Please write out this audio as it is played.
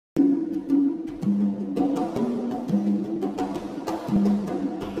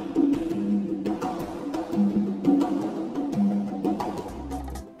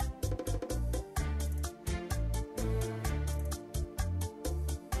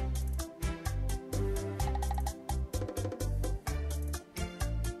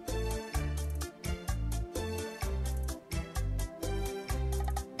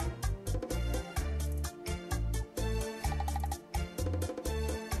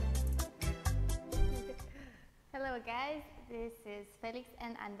This is Felix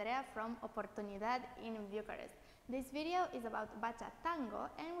and Andrea from Oportunidad in Bucharest. This video is about Bachatango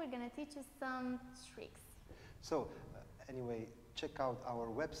and we're going to teach you some tricks. So, anyway, check out our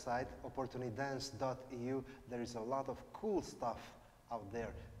website, oportunidance.eu. There is a lot of cool stuff out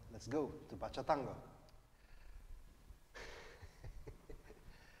there. Let's go to Bachatango.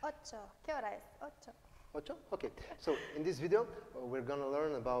 Ocho. ¿Qué hora es? Ocho. Ocho? Okay. So, in this video, we're going to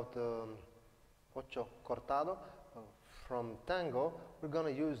learn about Ocho Cortado. From tango, we're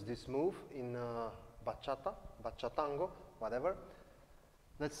going to use this move in bachata, bachatango, whatever.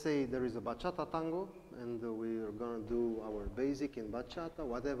 Let's say there is a bachata tango, and we're going to do our basic in bachata,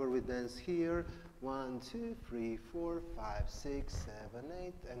 whatever we dance here. 1, 2, 3, 4, 5, 6, 7,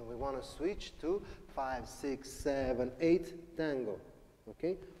 8, and we want to switch to 5, 6, 7, 8 tango.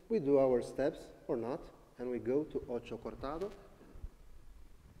 Okay? We do our steps or not, and we go to Ocho Cortado.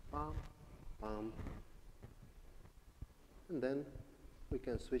 Pam, pam. And then we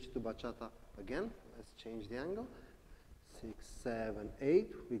can switch to bachata again. Let's change the angle. 6, 7,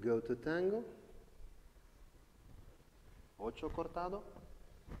 8. We go to tango. Ocho Cortado.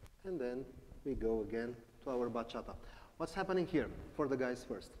 And then we go again to our bachata. What's happening here for the guys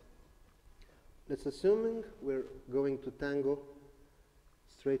first? Let's assuming we're going to tango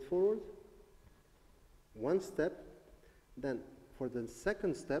straightforward. One step. Then for the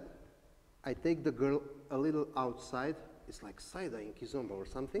second step, I take the girl a little outside. It's like Saida in Kizomba or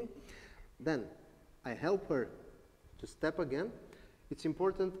something. Then I help her to step again. It's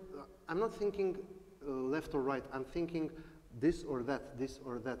important, I'm not thinking left or right, I'm thinking this or that,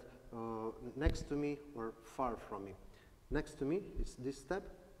 next to me or far from me. Next to me is this step,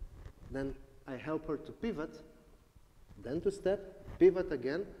 then I help her to pivot, then to step, pivot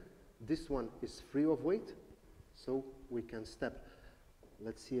again. This one is free of weight, so we can step.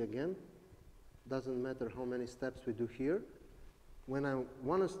 Let's see again. Doesn't matter how many steps we do here. When I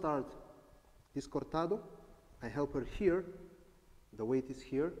want to start this cortado, I help her here. The weight is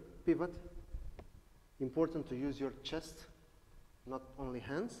here. Pivot. Important to use your chest, not only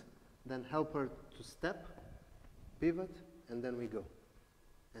hands. Then help her to step, pivot, and then we go.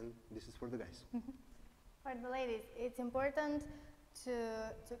 And this is for the guys. For the ladies, it's important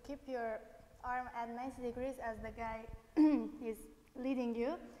to keep your arm at 90 degrees as the guy is leading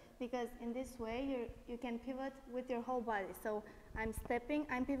you. Because in this way, you can pivot with your whole body. So I'm stepping,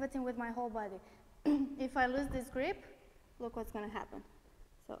 I'm pivoting with my whole body. If I lose this grip, look what's going to happen.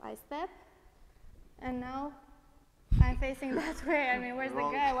 So I step, and now I'm facing that way. I mean, where's the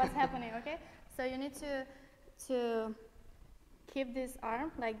guy? What's happening, okay? So you need to keep this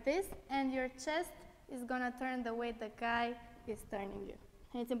arm like this, and your chest is going to turn the way the guy is turning you.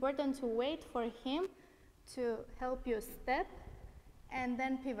 And it's important to wait for him to help you step, and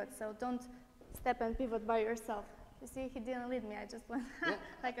then pivot, so don't step and pivot by yourself. You see, he didn't lead me, I just went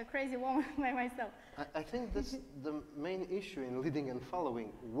like a crazy woman by myself. I think that's the main issue in leading and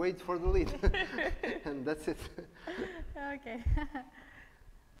following. Wait for the lead, and that's it. Okay.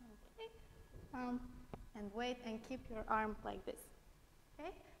 Okay. And wait and keep your arm like this.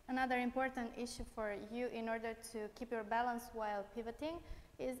 Okay. Another important issue for you in order to keep your balance while pivoting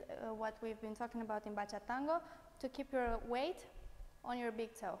is what we've been talking about in Bachatango, to keep your weight on your big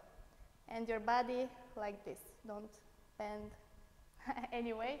toe and your body like this. Don't bend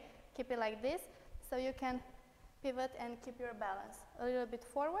anyway. Keep it like this so you can pivot and keep your balance. A little bit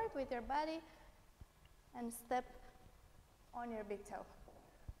forward with your body and step on your big toe.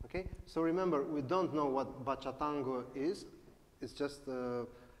 Okay, so remember, we don't know what Bachatango is. It's just a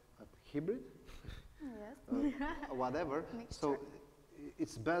hybrid, Yes. whatever. Mixture. So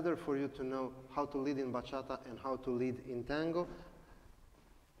it's better for you to know how to lead in bachata and how to lead in tango.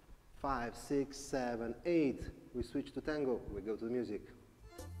 5, 6, 7, 8. We switch to tango. We go to the music.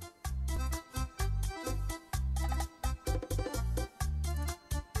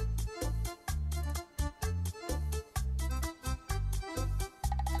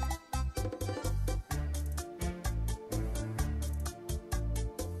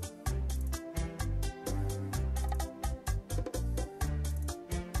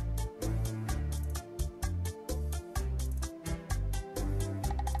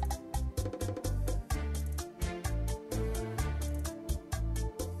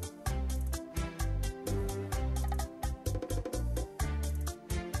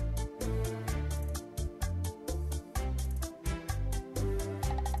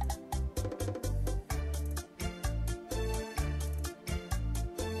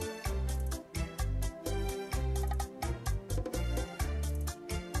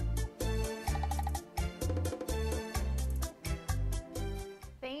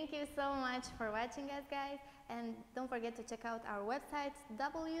 much for watching us, guys, and don't forget to check out our website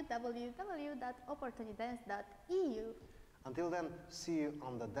www.oportunidance.eu. Until then, see you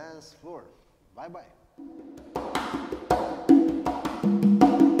on the dance floor. Bye bye.